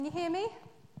Can you hear me?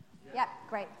 Yeah,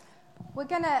 great. We're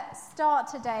going to start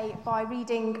today by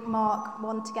reading Mark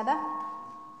 1 together.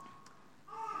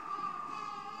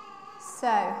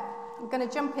 So, we're going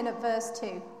to jump in at verse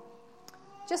 2.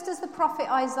 Just as the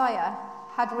prophet Isaiah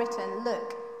had written,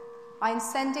 "Look, I am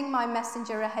sending my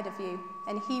messenger ahead of you,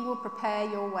 and he will prepare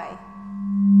your way."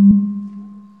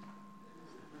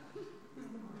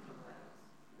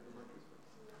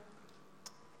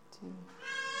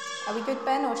 Are we good,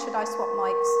 Ben, or should I swap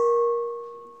mics?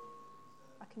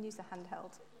 I can use the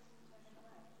handheld.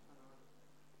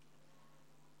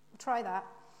 We'll try that.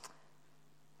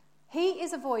 He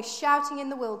is a voice shouting in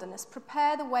the wilderness,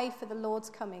 "Prepare the way for the Lord's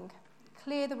coming.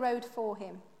 Clear the road for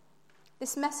him."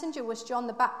 This messenger was John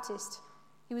the Baptist.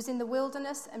 He was in the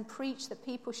wilderness and preached that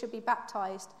people should be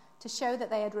baptized to show that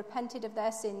they had repented of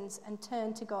their sins and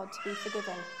turned to God to be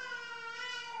forgiven.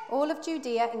 All of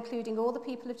Judea, including all the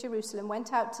people of Jerusalem,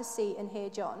 went out to see and hear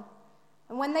John.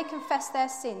 And when they confessed their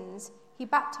sins, he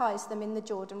baptized them in the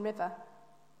Jordan River.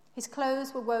 His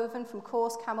clothes were woven from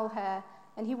coarse camel hair,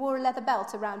 and he wore a leather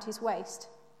belt around his waist.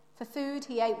 For food,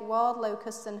 he ate wild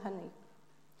locusts and honey.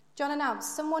 John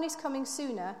announced, "Someone is coming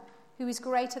sooner who is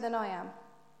greater than I am.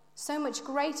 So much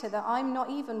greater that I'm not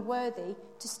even worthy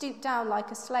to stoop down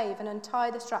like a slave and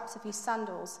untie the straps of his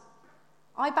sandals.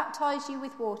 I baptize you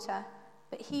with water,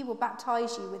 but he will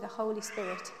baptize you with the Holy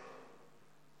Spirit."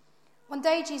 One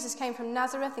day Jesus came from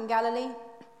Nazareth in Galilee,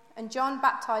 and John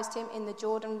baptized him in the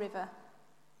Jordan River.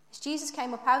 As Jesus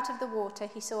came up out of the water,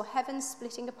 he saw heaven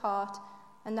splitting apart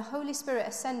and the Holy Spirit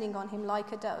ascending on him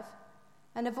like a dove.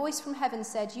 And a voice from heaven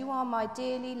said, "You are my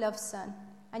dearly loved Son,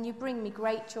 and you bring me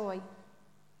great joy."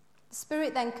 The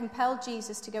Spirit then compelled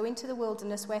Jesus to go into the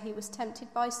wilderness where he was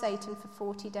tempted by Satan for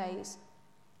 40 days.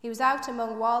 He was out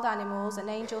among wild animals, and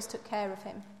angels took care of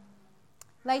him.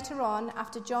 Later on,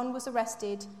 after John was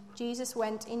arrested, Jesus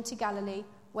went into Galilee,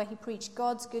 where he preached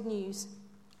God's good news.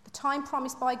 "The time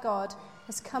promised by God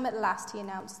has come at last," he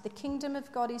announced. "The kingdom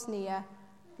of God is near.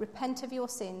 Repent of your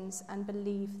sins and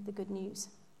believe the good news."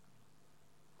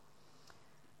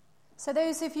 So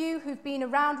those of you who've been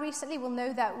around recently will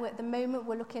know that at the moment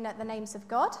we're looking at the names of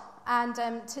God,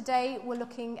 and today we're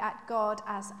looking at God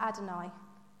as Adonai.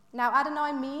 Now,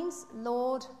 Adonai means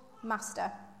Lord,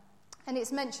 Master, and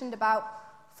it's mentioned about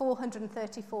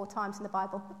 434 times in the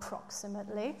Bible,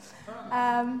 approximately.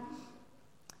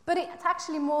 But it's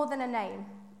actually more than a name.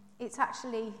 It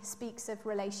actually speaks of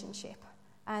relationship,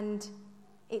 and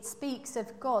it speaks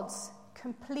of God's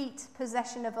complete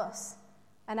possession of us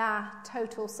and our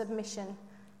total submission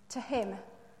to him.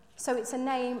 So it's a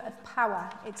name of power.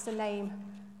 It's a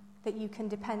name that you can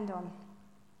depend on.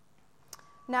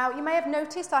 Now, you may have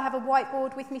noticed I have a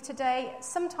whiteboard with me today.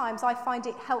 Sometimes I find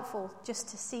it helpful just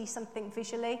to see something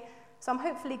visually. So I'm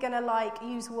hopefully going to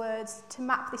use words to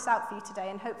map this out for you today,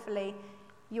 and hopefully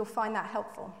you'll find that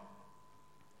helpful.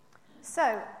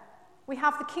 So, we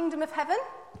have the kingdom of heaven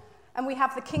and we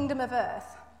have the kingdom of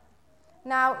earth.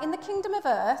 Now, in the kingdom of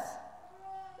earth,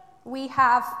 we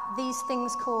have these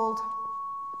things called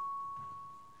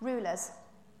rulers.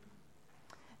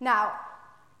 Now,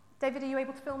 David, are you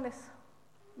able to film this?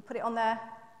 Put it on there,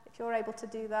 if you're able to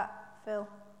do that, Phil.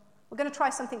 We're going to try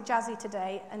something jazzy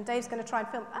today, and Dave's going to try and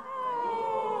film.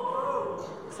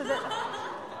 So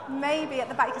that maybe at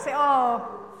the back you can say,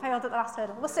 "Oh, failed at the last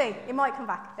hurdle." We'll see. It might come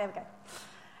back. There we go.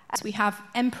 So we have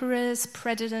emperors,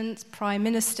 presidents, prime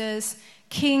ministers,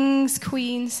 kings,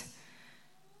 queens.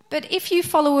 But if you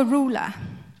follow a ruler,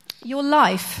 your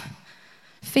life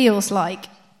feels like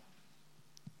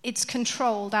it's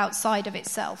controlled outside of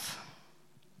itself.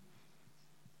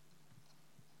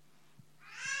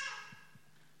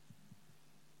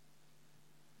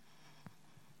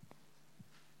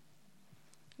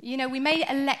 You know, we may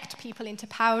elect people into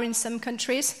power in some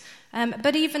countries,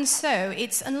 but even so,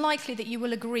 it's unlikely that you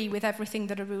will agree with everything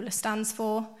that a ruler stands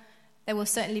for. There will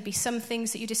certainly be some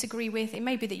things that you disagree with. It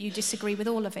may be that you disagree with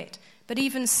all of it. But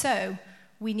even so,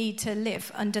 we need to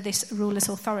live under this ruler's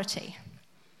authority.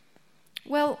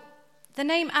 Well, the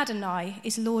name Adonai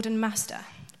is Lord and Master.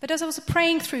 But as I was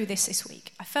praying through this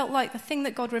week, I felt like the thing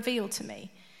that God revealed to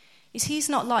me is he's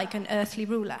not like an earthly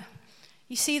ruler.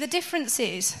 You see, the difference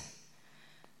is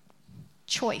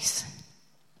choice.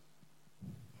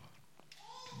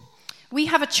 We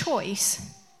have a choice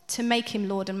to make him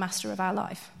Lord and Master of our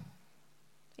life.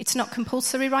 It's not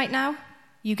compulsory right now.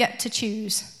 You get to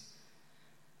choose.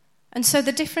 And so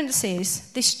the difference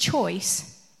is this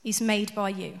choice is made by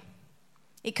you.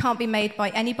 It can't be made by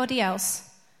anybody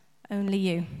else, only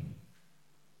you.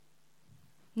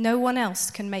 No one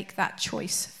else can make that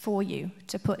choice for you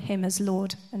to put him as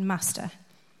Lord and Master.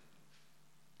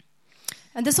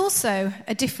 And there's also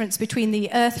a difference between the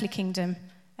earthly kingdom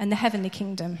and the heavenly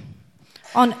kingdom.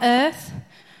 On earth,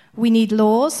 we need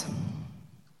laws.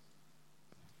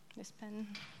 This pen.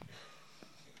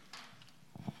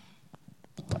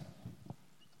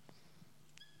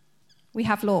 We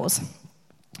have laws.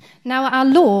 Now, our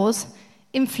laws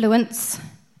influence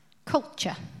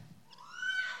culture.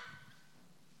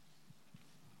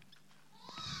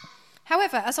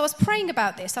 However, as I was praying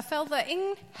about this, I felt that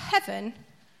in heaven,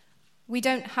 we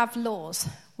don't have laws.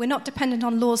 We're not dependent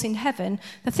on laws in heaven.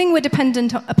 The thing we're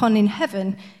dependent upon in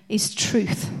heaven is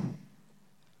truth.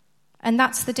 And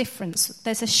that's the difference.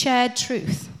 There's a shared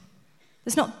truth.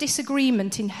 There's not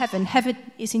disagreement in heaven. Heaven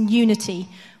is in unity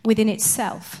within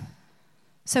itself.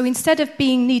 So instead of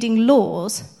needing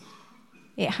laws,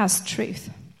 it has truth.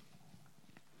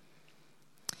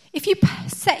 If you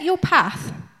set your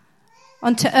path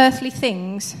onto earthly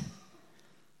things,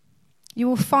 you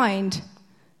will find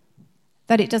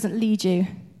that it doesn't lead you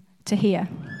to here.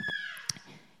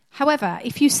 However,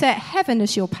 if you set heaven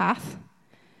as your path,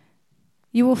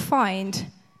 you will find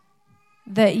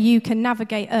that you can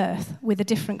navigate earth with a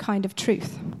different kind of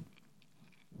truth.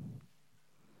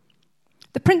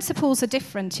 The principles are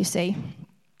different, you see.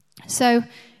 So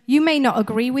you may not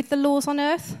agree with the laws on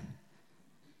earth.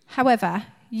 However,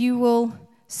 you will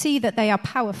see that they are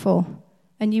powerful,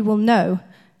 and you will know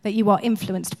that you are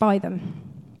influenced by them.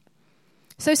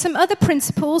 So some other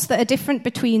principles that are different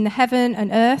between the heaven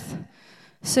and earth.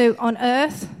 So on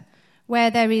earth,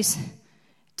 where there is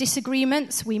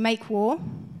disagreements, we make war.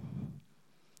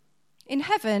 In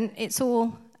heaven, it's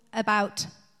all about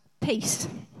peace.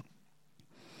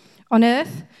 On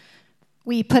earth,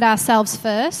 we put ourselves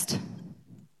first.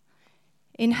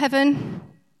 In heaven,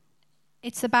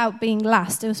 it's about being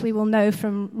last, as we will know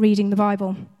from reading the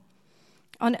Bible.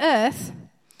 On earth,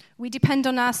 we depend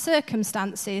on our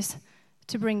circumstances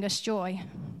to bring us joy.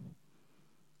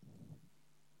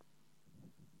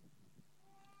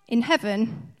 In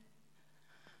heaven,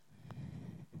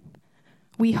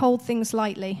 we hold things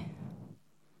lightly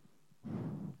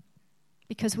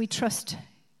because we trust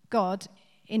God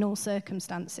in all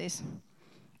circumstances.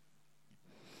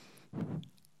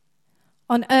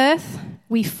 On earth,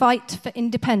 we fight for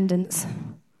independence.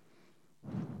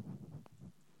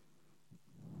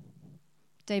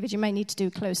 David, you may need to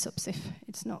do close-ups if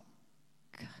it's not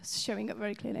showing up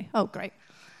very clearly. Oh, great.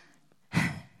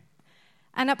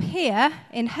 And up here,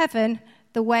 in heaven,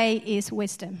 the way is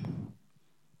wisdom.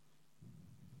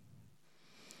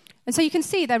 And so you can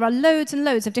see there are loads and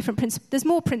loads of different principles. There's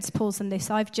more principles than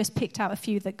this. I've just picked out a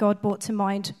few that God brought to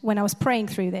mind when I was praying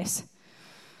through this.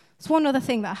 There's one other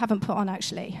thing that I haven't put on,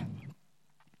 actually.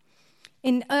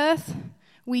 In earth,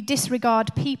 we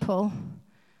disregard people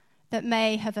that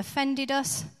may have offended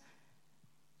us,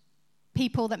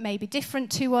 people that may be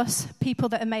different to us, people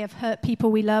that may have hurt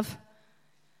people we love.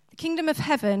 The kingdom of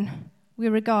heaven, we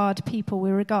regard people,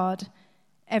 we regard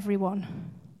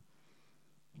everyone.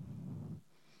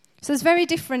 So there's very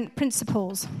different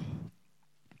principles.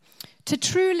 To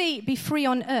truly be free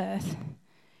on earth,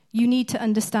 you need to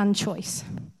understand choice.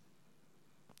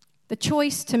 The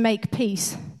choice to make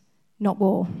peace, not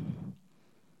war.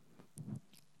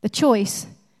 The choice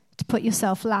to put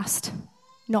yourself last,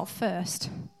 not first.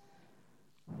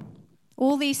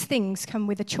 All these things come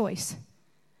with a choice.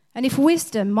 And if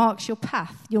wisdom marks your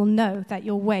path, you'll know that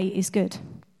your way is good.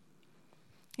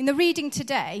 In the reading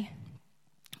today,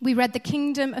 we read, "The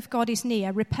kingdom of God is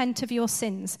near. Repent of your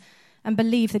sins and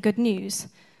believe the good news."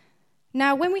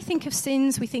 Now, when we think of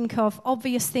sins, we think of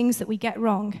obvious things that we get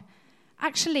wrong.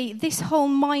 Actually, this whole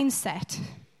mindset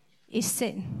is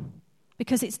sin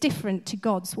because it's different to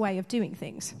God's way of doing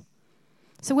things.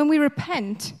 So when we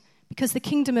repent, because the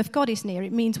kingdom of God is near,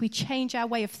 it means we change our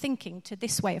way of thinking to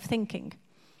this way of thinking.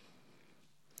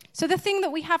 So the thing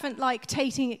that we haven't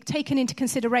taken into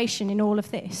consideration in all of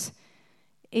this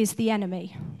is the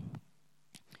enemy.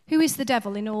 Who is the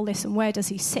devil in all this, and where does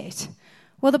he sit?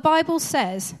 Well, the Bible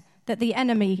says that the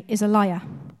enemy is a liar.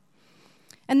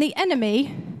 And the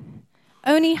enemy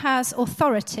only has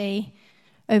authority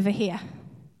over here.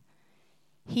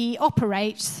 He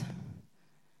operates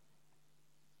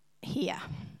here,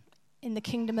 in the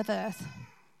kingdom of earth.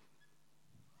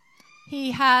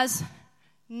 He has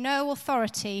no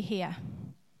authority here.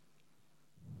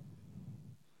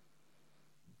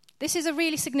 This is a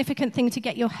really significant thing to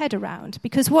get your head around,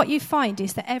 because what you find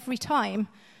is that every time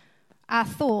our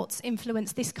thoughts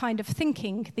influence this kind of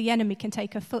thinking, the enemy can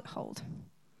take a foothold.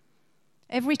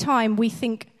 Every time we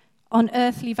think on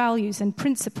earthly values and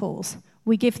principles,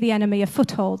 we give the enemy a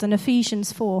foothold. And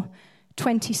Ephesians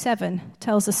 4:27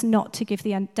 tells us not to give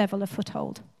the devil a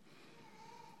foothold.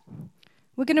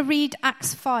 We're going to read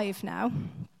Acts 5 now.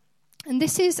 And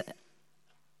this is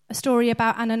a story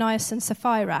about Ananias and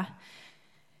Sapphira.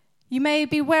 You may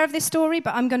be aware of this story,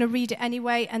 but I'm going to read it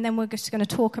anyway, and then we're just going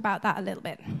to talk about that a little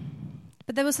bit.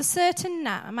 But there was a certain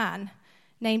man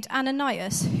named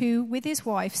Ananias who, with his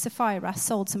wife Sapphira,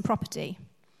 sold some property.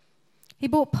 He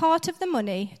brought part of the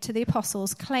money to the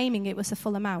apostles, claiming it was the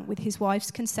full amount. With his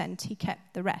wife's consent, he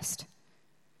kept the rest.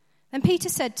 Then Peter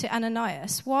said to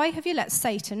Ananias, "Why have you let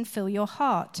Satan fill your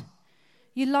heart?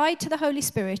 You lied to the Holy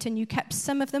Spirit and you kept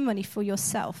some of the money for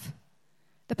yourself.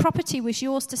 The property was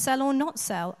yours to sell or not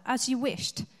sell, as you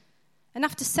wished. And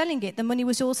after selling it, the money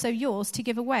was also yours to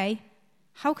give away.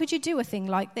 How could you do a thing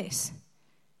like this?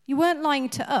 You weren't lying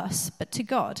to us, but to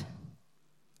God."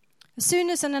 As soon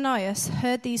as Ananias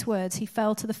heard these words, he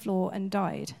fell to the floor and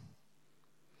died.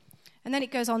 And then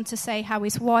it goes on to say how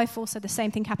his wife also, the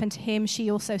same thing happened to him. She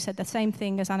also said the same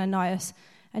thing as Ananias,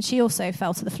 and she also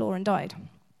fell to the floor and died.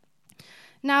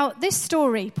 Now, this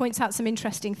story points out some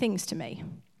interesting things to me.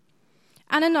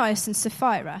 Ananias and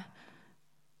Sapphira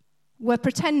were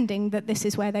pretending that this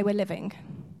is where they were living.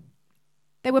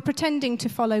 They were pretending to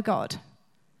follow God,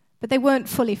 but they weren't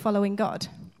fully following God.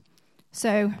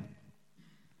 So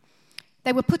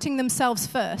they were putting themselves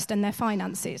first and their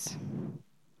finances.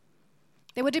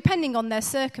 They were depending on their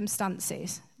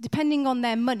circumstances, depending on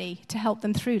their money to help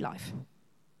them through life.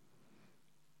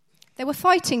 They were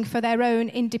fighting for their own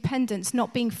independence,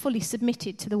 not being fully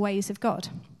submitted to the ways of God.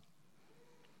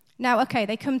 Now, okay,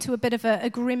 they come to a bit of a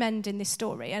grim end in this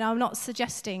story, and I'm not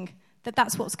suggesting that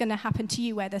that's what's going to happen to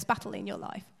you where there's battle in your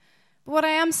life. But what I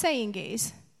am saying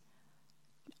is,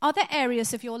 are there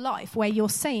areas of your life where you're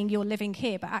saying you're living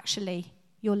here, but actually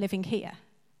you're living here?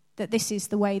 That this is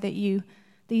the way that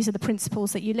these are the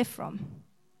principles that you live from?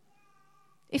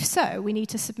 If so, we need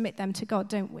to submit them to God,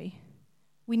 don't we?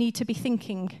 We need to be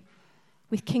thinking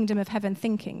with kingdom of heaven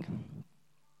thinking.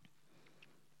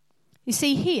 You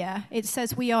see, here it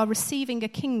says we are receiving a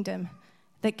kingdom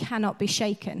that cannot be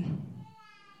shaken.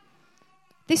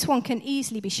 This one can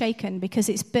easily be shaken because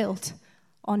it's built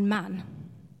on man.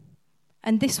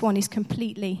 And this one is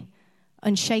completely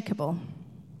unshakable.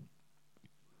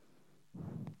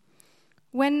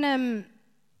 When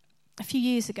a few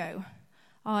years ago,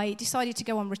 I decided to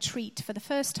go on retreat for the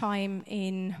first time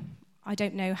in, I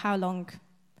don't know how long,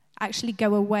 actually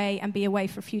go away and be away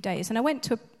for a few days. And I went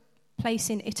to a place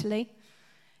in Italy.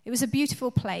 It was a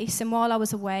beautiful place, and while I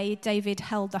was away, David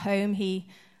held the home. He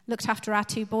looked after our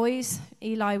two boys.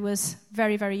 Eli was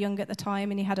very, very young at the time,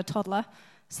 and he had a toddler,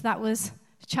 so that was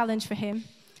a challenge for him.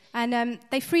 And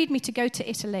they freed me to go to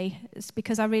Italy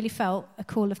because I really felt a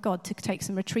call of God to take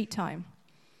some retreat time.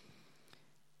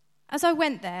 As I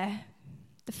went there,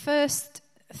 the first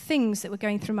things that were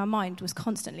going through my mind was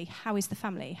constantly, how is the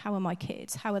family? How are my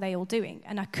kids? How are they all doing?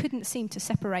 And I couldn't seem to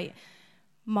separate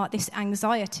this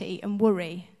anxiety and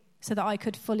worry so that I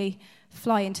could fully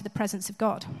fly into the presence of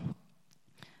God.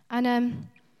 And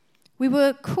we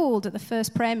were called at the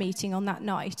first prayer meeting on that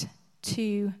night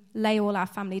to lay all our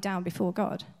family down before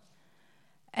God.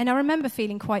 And I remember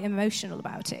feeling quite emotional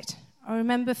about it. I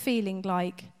remember feeling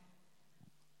like,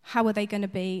 how are they going to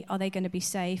be? Are they going to be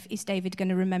safe? Is David going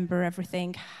to remember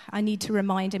everything? I need to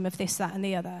remind him of this, that, and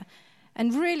the other.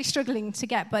 And really struggling to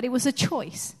get, but it was a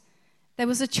choice. There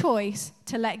was a choice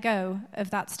to let go of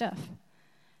that stuff.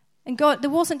 And God, there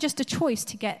wasn't just a choice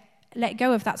to let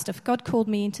go of that stuff. God called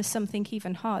me into something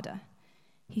even harder.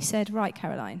 He said, right,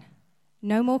 Caroline,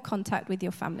 no more contact with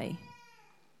your family.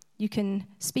 You can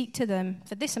speak to them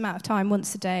for this amount of time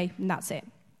once a day, and that's it.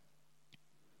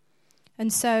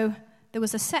 And so there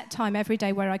was a set time every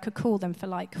day where I could call them for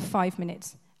like 5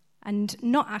 minutes and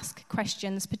not ask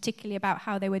questions particularly about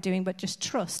how they were doing, but just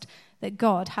trust that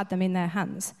God had them in their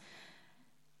hands.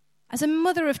 As a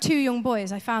mother of 2 young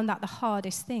boys, I found that the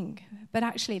hardest thing, but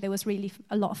actually there was really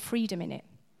a lot of freedom in it.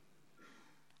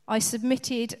 I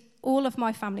submitted all of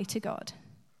my family to God,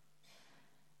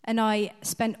 and I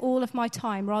spent all of my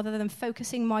time, rather than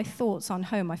focusing my thoughts on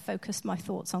home, I focused my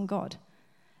thoughts on God.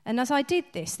 And as I did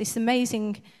this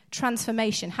amazing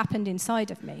transformation happened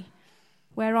inside of me,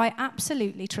 where I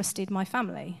absolutely trusted my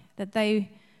family, that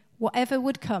whatever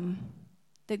would come,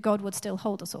 that God would still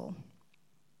hold us all.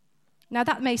 Now,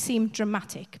 that may seem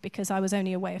dramatic because I was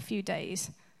only away a few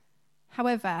days.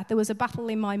 However, there was a battle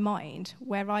in my mind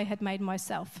where I had made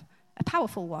myself a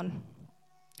powerful one,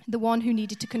 the one who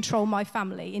needed to control my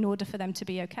family in order for them to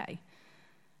be okay.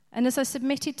 And as I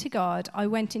submitted to God, I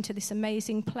went into this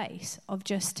amazing place of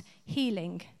just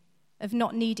healing, of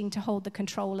not needing to hold the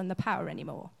control and the power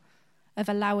anymore, of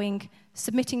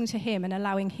submitting to him and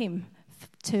allowing him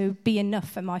to be enough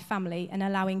for my family and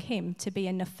allowing him to be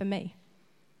enough for me.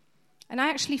 And I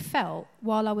actually felt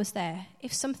while I was there,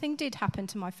 if something did happen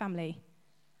to my family,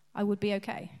 I would be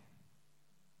okay.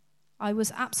 I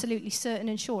was absolutely certain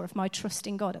and sure of my trust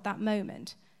in God at that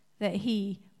moment, that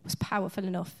he was powerful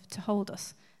enough to hold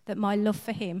us, that my love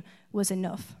for him was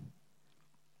enough.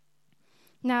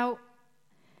 Now,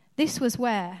 this was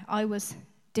where I was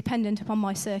dependent upon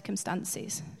my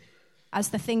circumstances as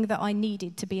the thing that I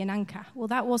needed to be an anchor. Well,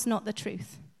 that was not the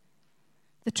truth.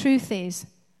 The truth is,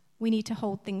 we need to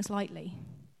hold things lightly.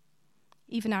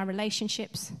 Even our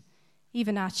relationships,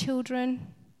 even our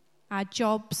children, our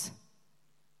jobs,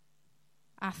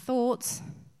 our thoughts,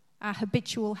 our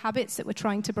habitual habits that we're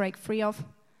trying to break free of.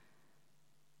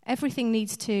 Everything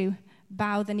needs to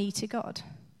bow the knee to God.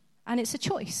 And it's a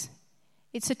choice.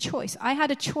 It's a choice. I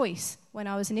had a choice when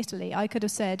I was in Italy. I could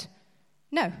have said,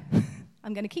 no,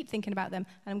 I'm going to keep thinking about them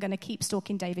and I'm going to keep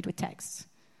stalking David with texts.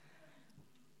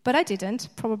 But I didn't.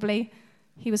 Probably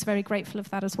he was very grateful of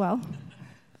that as well.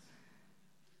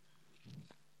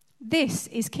 This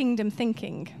is kingdom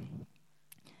thinking.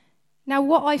 Now,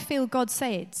 what I feel God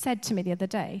said to me the other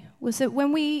day was that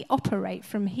when we operate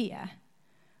from here,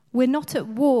 we're not at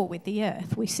war with the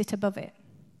earth, we sit above it.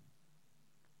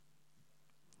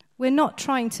 We're not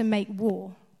trying to make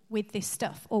war with this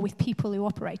stuff or with people who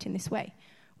operate in this way.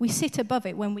 We sit above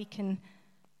it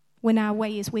when our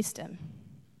way is wisdom,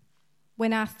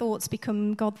 when our thoughts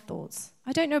become God thoughts.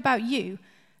 I don't know about you,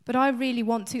 but I really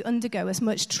want to undergo as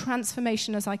much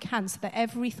transformation as I can so that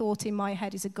every thought in my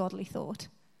head is a godly thought.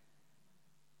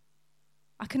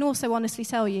 I can also honestly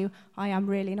tell you, I am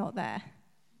really not there.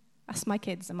 Ask my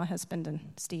kids and my husband and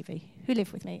Stevie, who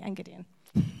live with me, and Gideon.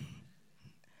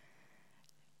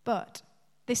 But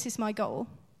this is my goal,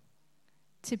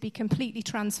 to be completely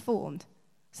transformed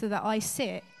so that I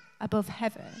sit above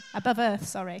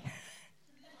earth.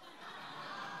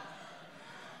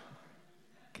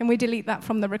 Can we delete that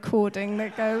from the recording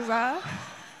that goes out?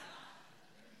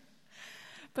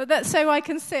 But that's so I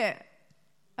can sit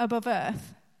above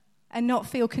earth and not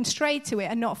feel constrained to it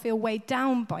and not feel weighed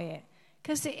down by it.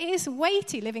 Because it is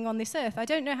weighty living on this earth. I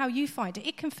don't know how you find it.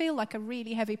 It can feel like a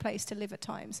really heavy place to live at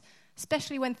times,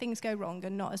 especially when things go wrong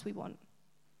and not as we want.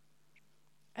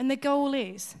 And the goal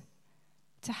is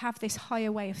to have this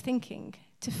higher way of thinking,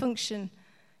 to function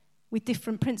with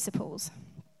different principles.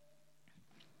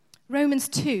 Romans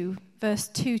 2, verse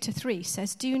 2-3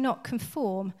 says, "Do not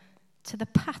conform to the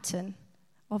pattern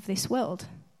of this world,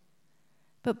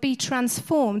 but be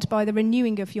transformed by the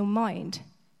renewing of your mind.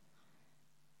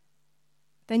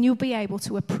 Then you'll be able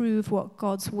to approve what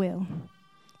God's will,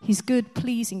 his good,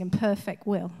 pleasing, and perfect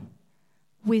will,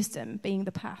 wisdom being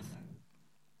the path."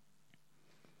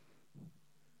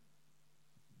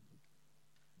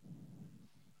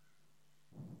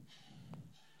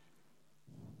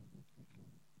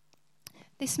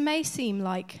 This may seem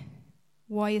like,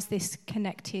 why is this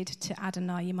connected to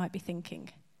Adonai, you might be thinking.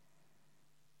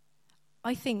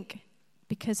 I think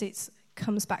because it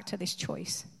comes back to this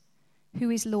choice. Who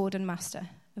is Lord and Master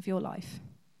of your life?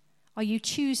 Are you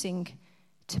choosing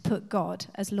to put God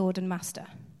as Lord and Master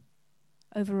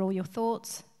over all your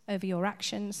thoughts, over your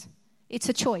actions? It's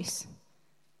a choice.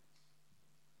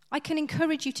 I can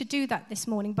encourage you to do that this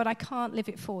morning, but I can't live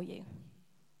it for you.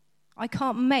 I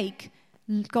can't make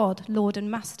God Lord and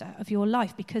Master of your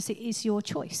life because it is your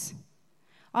choice.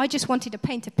 I just wanted to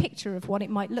paint a picture of what it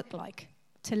might look like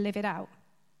to live it out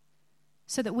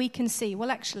so that we can see,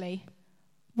 well, actually,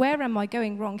 where am I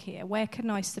going wrong here? Where can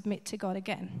I submit to God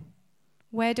again?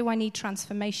 Where do I need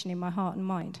transformation in my heart and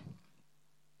mind?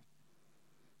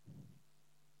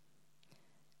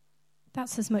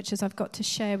 That's as much as I've got to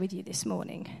share with you this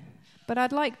morning. But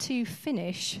I'd like to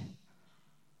finish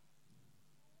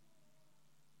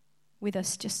with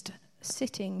us just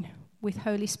sitting with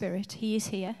Holy Spirit. He is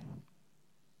here.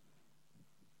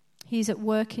 He's at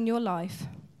work in your life.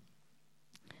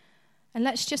 And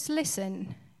let's just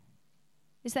listen.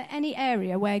 Is there any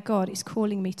area where God is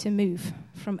calling me to move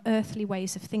from earthly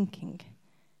ways of thinking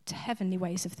to heavenly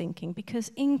ways of thinking?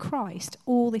 Because in Christ,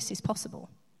 all this is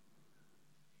possible.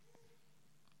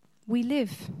 We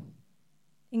live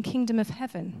in kingdom of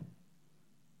heaven.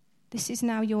 This is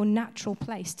now your natural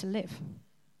place to live.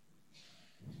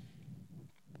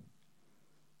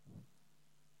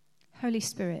 Holy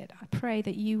Spirit, I pray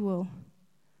that you will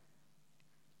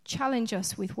challenge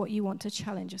us with what you want to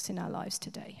challenge us in our lives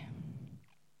today.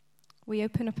 We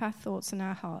open up our thoughts and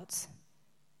our hearts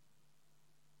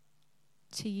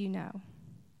to you now.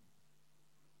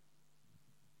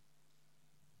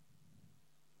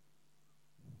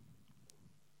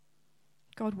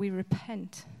 God, we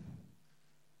repent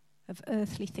of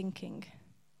earthly thinking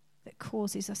that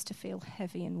causes us to feel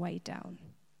heavy and weighed down.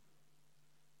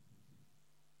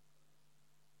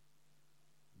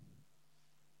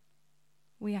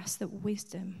 we ask that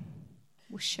wisdom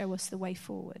will show us the way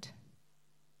forward.